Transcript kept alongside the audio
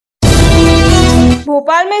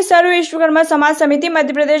भोपाल में सर्व विश्वकर्मा समाज समिति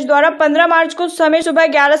मध्य प्रदेश द्वारा 15 मार्च को समय सुबह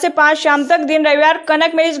 11 से 5 शाम तक दिन रविवार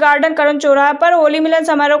कनक मेरिज गार्डन करण चौराहा पर होली मिलन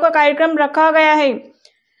समारोह का कार्यक्रम रखा गया है,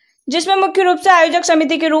 जिसमें मुख्य रूप से आयोजक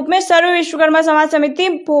समिति के रूप में सर्व विश्वकर्मा समाज समिति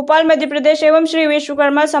भोपाल मध्य प्रदेश एवं श्री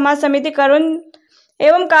विश्वकर्मा समाज समिति करण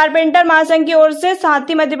एवं कारपेंटर महासंघ की ओर से, साथ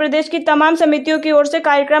ही मध्य प्रदेश की तमाम समितियों की ओर से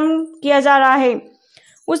कार्यक्रम किया जा रहा है।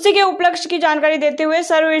 उसी के उपलक की जानकारी देते हुए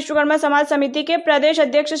सर्व विश्वकर्मा समाज समिति के प्रदेश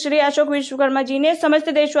अध्यक्ष श्री अशोक विश्वकर्मा जी ने समस्त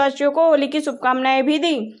देशवासियों को होली की शुभकामनाएं भी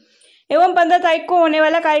दी एवं 15 तारीख को होने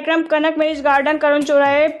वाला कार्यक्रम कनक मेरिज गार्डन करण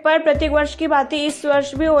चौराहे पर प्रत्येक वर्ष की भांति इस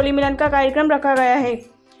वर्ष भी होली मिलन का कार्यक्रम रखा गया है।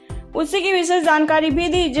 उसी की विशेष जानकारी भी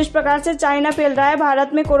दी। जिस प्रकार से चाइना फैल रहा है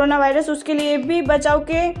भारत में कोरोना वायरस, उसके लिए भी बचाव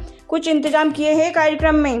के कुछ इंतजाम किए हैं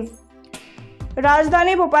कार्यक्रम में।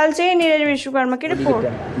 राजधानी भोपाल से नीरज विश्वकर्मा की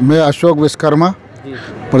रिपोर्ट। मैं अशोक विश्वकर्मा,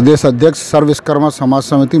 प्रदेश अध्यक्ष सर्व विश्वकर्मा समाज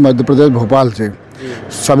समिति मध्य प्रदेश भोपाल से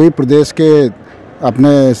सभी प्रदेश के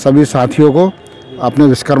अपने सभी साथियों को, अपने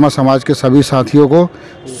विश्वकर्मा समाज के सभी साथियों को,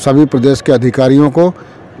 सभी प्रदेश के अधिकारियों को,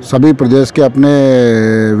 सभी प्रदेश के अपने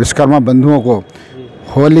विश्वकर्मा बंधुओं को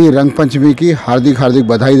होली रंग पंचमी की हार्दिक हार्दिक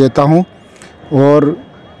बधाई देता हूं और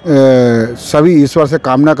सभी ईश्वर से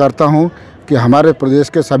कामना करता हूं कि हमारे प्रदेश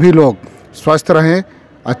के सभी लोग स्वस्थ रहें,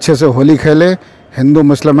 अच्छे से होली खेलें। हिंदू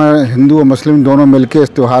और मुस्लिम दोनों मिलकर इस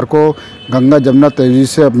त्यौहार को गंगा जमुना तेजी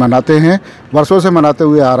से मनाते हैं, वर्षों से मनाते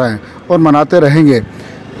हुए आ रहे हैं और मनाते रहेंगे।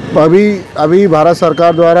 अभी भारत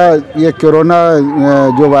सरकार द्वारा ये कोरोना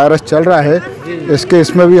जो वायरस चल रहा है,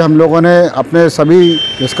 इसमें भी हम लोगों ने अपने सभी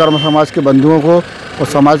विश्वकर्मा समाज के बंधुओं को और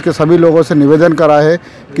समाज के सभी लोगों से निवेदन करा है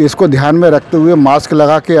कि इसको ध्यान में रखते हुए मास्क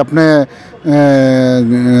लगा के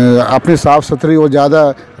अपनी साफ़ सुथरी और ज़्यादा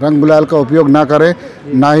रंग गुलाल का उपयोग ना करें,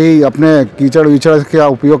 ना ही अपने कीचड़ विचड़ का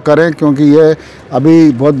उपयोग करें, क्योंकि ये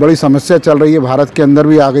अभी बहुत बड़ी समस्या चल रही है, भारत के अंदर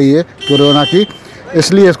भी आ गई है कोरोना की।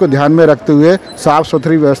 इसलिए इसको ध्यान में रखते हुए साफ़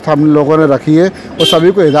सुथरी व्यवस्था हम लोगों ने रखी है और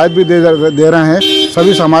सभी को हिदायत भी दे रहे हैं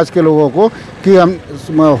सभी समाज के लोगों को कि हम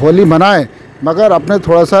होली मनाएं, मगर अपने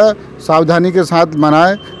थोड़ा सा सावधानी के साथ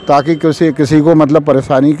मनाएं ताकि किसी को मतलब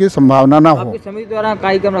परेशानी की संभावना ना हो। आपकी समिति द्वारा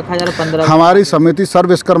कार्यक्रम रखा जा रहा है 15? हमारी समिति सर्व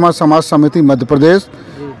विश्वकर्मा समाज समिति मध्य प्रदेश,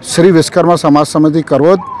 श्री विश्वकर्मा समाज समिति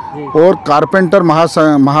करौद और कारपेंटर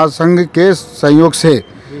महासंघ के सहयोग से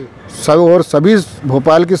और सभी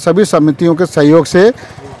भोपाल की सभी समितियों के सहयोग से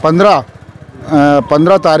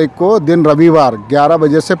 15 तारीख को दिन रविवार 11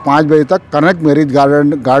 बजे से 5 बजे तक कनक मेरिज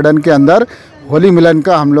गार्डन के अंदर होली मिलन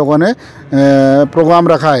का हम लोगों ने प्रोग्राम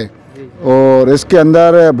रखा है और इसके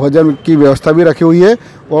अंदर भोजन की व्यवस्था भी रखी हुई है।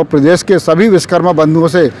 और प्रदेश के सभी विश्वकर्मा बंधुओं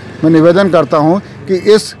से मैं निवेदन करता हूं कि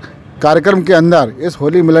इस कार्यक्रम के अंदर, इस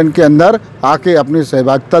होली मिलन के अंदर आके अपनी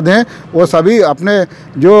सहभागिता दें और सभी अपने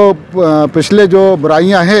जो पिछले जो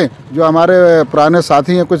बुराइयां हैं, जो हमारे पुराने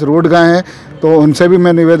साथी हैं कुछ रूठ गए हैं, तो उनसे भी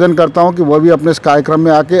मैं निवेदन करता हूं कि वो भी अपने इस कार्यक्रम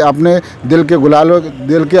में आके अपने दिल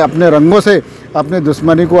के अपने रंगों से अपने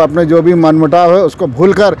दुश्मनी को, अपने जो भी मनमुटाव है उसको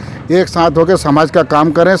भूलकर एक साथ होकर समाज का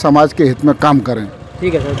काम करें, समाज के हित में काम करें।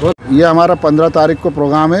 ठीक है सर। ये हमारा 15 तारीख को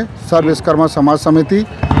प्रोग्राम है। सर्व विश्वकर्मा समाज समिति,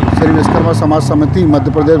 श्री विश्वकर्मा समाज समिति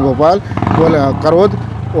मध्य प्रदेश भोपाल करौद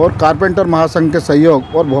और कारपेंटर महासंघ के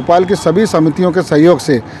सहयोग और भोपाल की सभी समितियों के सहयोग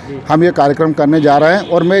से हम ये कार्यक्रम करने जा रहे हैं।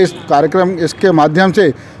 और मैं इसके माध्यम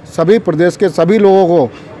से सभी प्रदेश के सभी लोगों को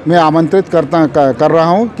मैं आमंत्रित कर रहा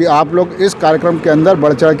हूं कि आप लोग इस कार्यक्रम के अंदर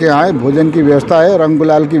बढ़ चढ़ के आएँ। भोजन की व्यवस्था है, रंग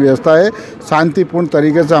गुलाल की व्यवस्था है, शांतिपूर्ण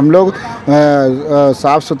तरीके से हम लोग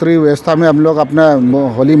साफ़ सुथरी व्यवस्था में हम लोग अपना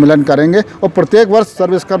होली मिलन करेंगे। और प्रत्येक वर्ष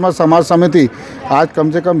सर्व विश्वकर्मा समाज समिति आज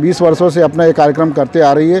कम से कम 20 वर्षों से अपना ये कार्यक्रम करते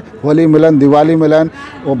आ रही है। होली मिलन, दिवाली मिलन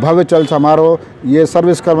और भव्य चल समारोह, ये सर्व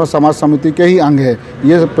विश्वकर्मा समाज समिति के ही अंग है।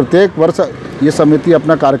 ये प्रत्येक वर्ष ये समिति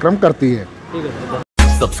अपना कार्यक्रम करती है।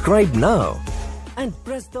 Subscribe now and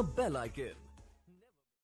press the bell icon.